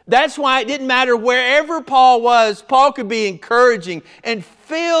 That's why it didn't matter wherever Paul was, Paul could be encouraging and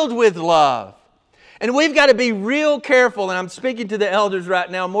filled with love. And we've got to be real careful, and I'm speaking to the elders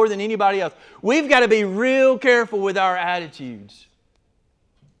right now more than anybody else. We've got to be real careful with our attitudes.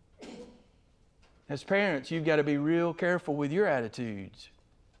 As parents, you've got to be real careful with your attitudes.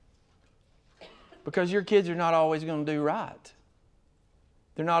 Because your kids are not always going to do right.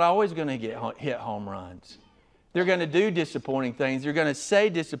 They're not always going to hit home runs. They're going to do disappointing things. They're going to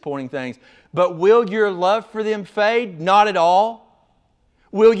say disappointing things. But will your love for them fade? Not at all.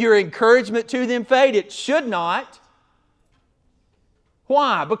 Will your encouragement to them fade? It should not.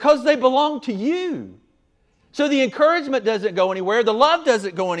 Why? Because they belong to you. So the encouragement doesn't go anywhere. The love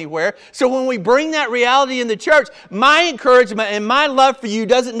doesn't go anywhere. So when we bring that reality in the church, my encouragement and my love for you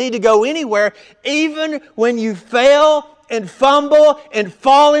doesn't need to go anywhere. Even when you fail and fumble and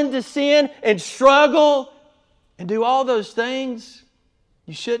fall into sin and struggle and do all those things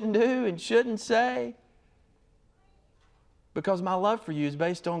you shouldn't do and shouldn't say. Because my love for you is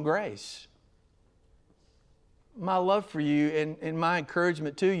based on grace. My love for you and my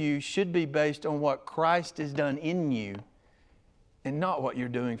encouragement to you should be based on what Christ has done in you and not what you're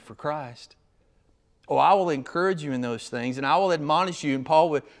doing for Christ. Oh, I will encourage you in those things and I will admonish you, and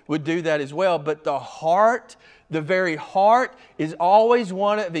Paul would do that as well. But the heart, the very heart, is always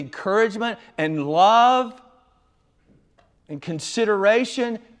one of encouragement and love and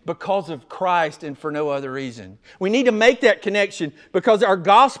consideration because of Christ and for no other reason. We need to make that connection because our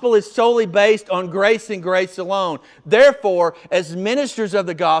gospel is solely based on grace and grace alone. Therefore, as ministers of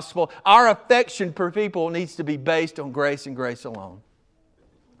the gospel, our affection for people needs to be based on grace and grace alone.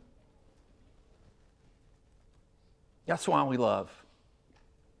 That's why we love.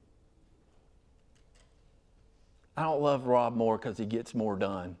 I don't love Rob more because he gets more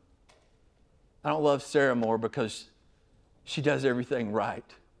done. I don't love Sarah more because she does everything right.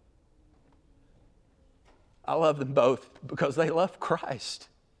 I love them both because they love Christ.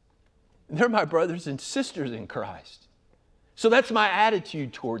 They're my brothers and sisters in Christ. So that's my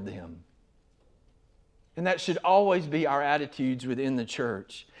attitude toward them. And that should always be our attitudes within the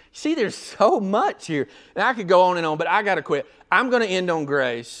church. See, there's so much here. And I could go on and on, but I got to quit. I'm going to end on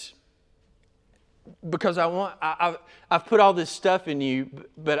grace because I've put all this stuff in you,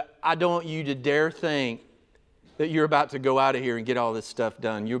 but I don't want you to dare think that you're about to go out of here and get all this stuff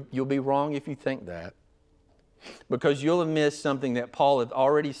done. You'll be wrong if you think that. Because you'll have missed something that Paul had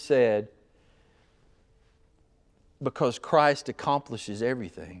already said, because Christ accomplishes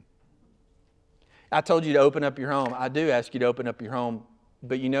everything. I told you to open up your home. I do ask you to open up your home,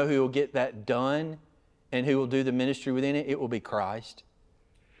 but you know who will get that done and who will do the ministry within it? It will be Christ.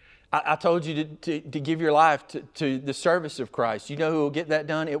 I told you to give your life to the service of Christ. You know who will get that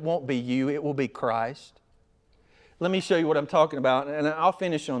done? It won't be you, it will be Christ. Let me show you what I'm talking about, and I'll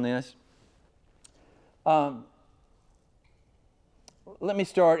finish on this. Let me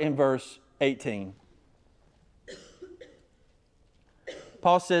start in verse 18.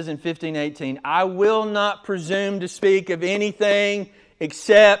 Paul says in 15:18, I will not presume to speak of anything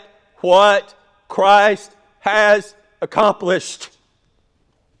except what Christ has accomplished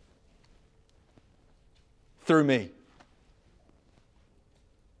through me.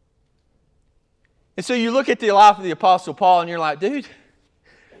 And so you look at the life of the Apostle Paul and you're like, dude,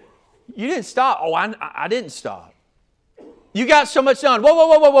 you didn't stop. Oh, I didn't stop. You got so much done.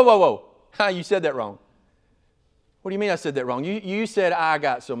 Whoa. You said that wrong. What do you mean I said that wrong? You said I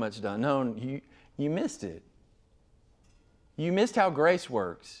got so much done. No, you missed it. You missed how grace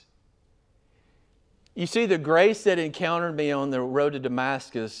works. You see, the grace that encountered me on the road to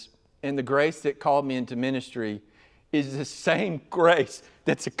Damascus and the grace that called me into ministry is the same grace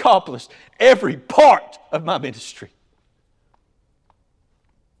that's accomplished every part of my ministry.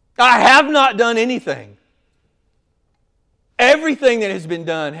 I have not done anything. Everything that has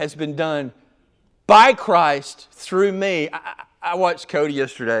been done by Christ through me. I watched Cody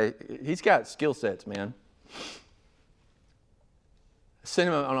yesterday. He's got skill sets, man. Sent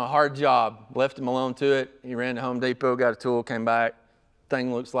him on a hard job, left him alone to it. He ran to Home Depot, got a tool, came back.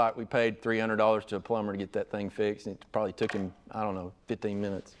 Thing looks like we paid $300 to a plumber to get that thing fixed. And it probably took him, 15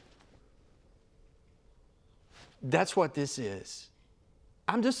 minutes. That's what this is.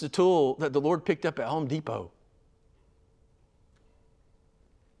 I'm just a tool that the Lord picked up at Home Depot.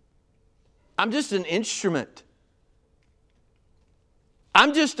 I'm just an instrument.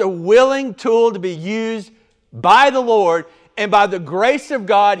 I'm just a willing tool to be used by the Lord. And by the grace of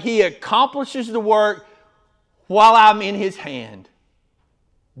God, He accomplishes the work while I'm in His hand.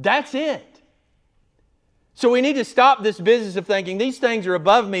 That's it. So we need to stop this business of thinking these things are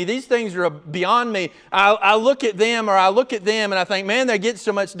above me, these things are beyond me. I look at them and I think, man, they get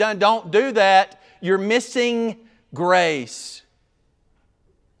so much done. Don't do that. You're missing grace.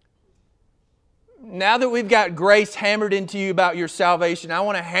 Now that we've got grace hammered into you about your salvation, I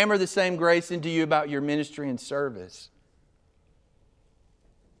want to hammer the same grace into you about your ministry and service.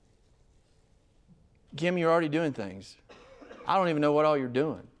 Kim, you're already doing things. I don't even know what all you're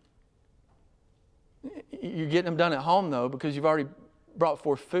doing. You're getting them done at home, though, because you've already brought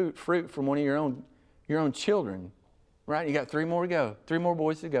forth fruit from one of your own children, right? You got 3 more to go. 3 more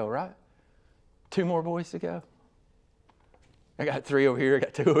boys to go, right? 2 more boys to go. I got 3 over here. I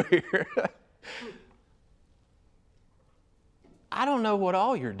got 2 over here. I don't know what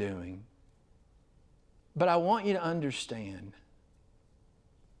all you're doing, but I want you to understand.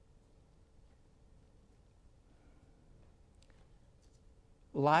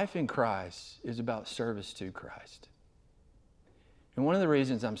 Life in Christ is about service to Christ. And one of the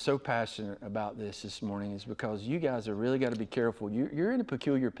reasons I'm so passionate about this morning is because you guys have really got to be careful. You're in a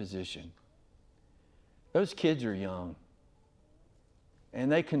peculiar position. Those kids are young, and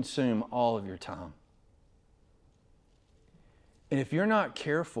they consume all of your time. And if you're not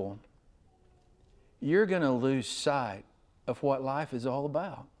careful, you're going to lose sight of what life is all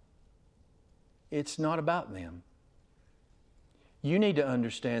about. It's not about them. You need to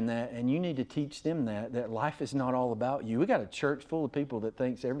understand that, and you need to teach them that life is not all about you. We got a church full of people that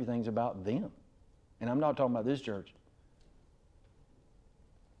thinks everything's about them. And I'm not talking about this church.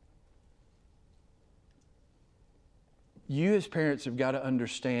 You as parents have got to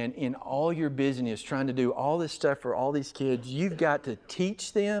understand, in all your busyness, trying to do all this stuff for all these kids, you've got to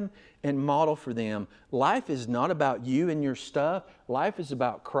teach them and model for them. Life is not about you and your stuff. Life is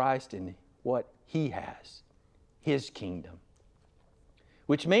about Christ and what He has, His kingdom.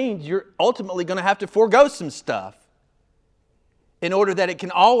 Which means you're ultimately going to have to forego some stuff in order that it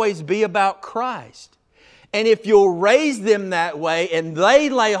can always be about Christ. And if you'll raise them that way and they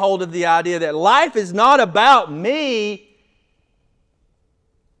lay hold of the idea that life is not about me,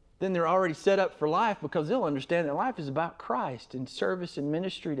 then they're already set up for life, because they'll understand that life is about Christ and service and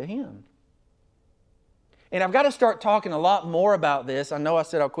ministry to Him. And I've got to start talking a lot more about this. I know I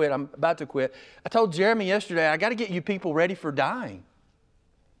said I'll quit. I'm about to quit. I told Jeremy yesterday, I got to get you people ready for dying.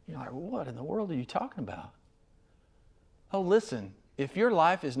 You're like, what in the world are you talking about? Oh, listen, if your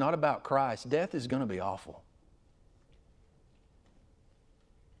life is not about Christ, death is going to be awful.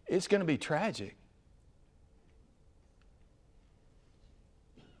 It's going to be tragic.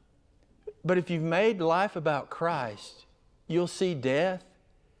 But if you've made life about Christ, you'll see death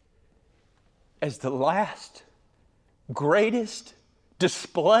as the last, greatest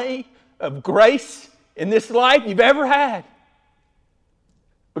display of grace in this life you've ever had.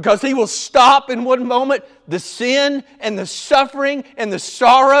 Because He will stop in one moment the sin and the suffering and the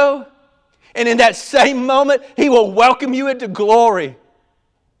sorrow. And in that same moment, He will welcome you into glory.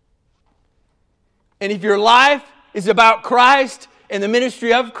 And if your life is about Christ and the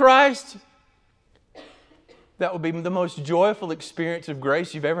ministry of Christ, that will be the most joyful experience of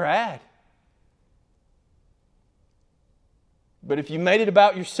grace you've ever had. But if you made it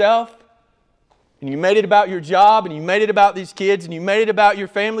about yourself, and you made it about your job, and you made it about these kids, and you made it about your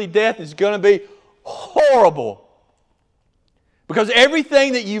family, death is going to be horrible. Because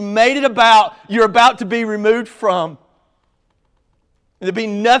everything that you made it about, you're about to be removed from. And there'll be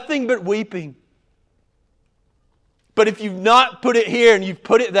nothing but weeping. But if you've not put it here and you've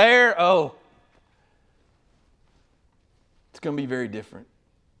put it there, it's going to be very different.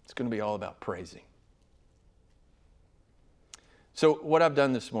 It's going to be all about praising. So what I've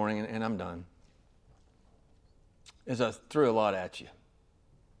done this morning, and I'm done. is I threw a lot at you.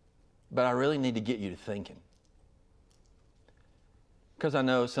 But I really need to get you to thinking. Because I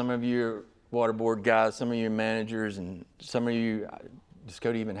know some of you are water board guys, some of you are managers, and some of you, does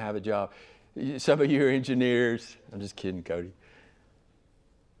Cody even have a job? Some of you are engineers. I'm just kidding, Cody.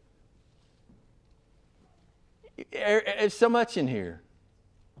 There's so much in here.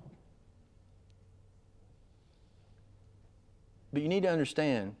 But you need to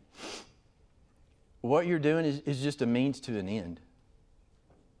understand what you're doing is just a means to an end.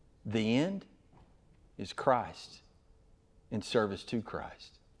 The end is Christ in service to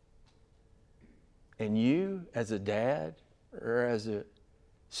Christ. And you, as a dad or as a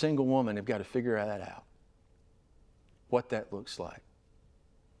single woman, have got to figure that out, what that looks like.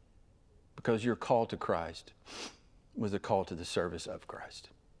 Because your call to Christ was a call to the service of Christ.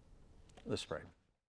 Let's pray.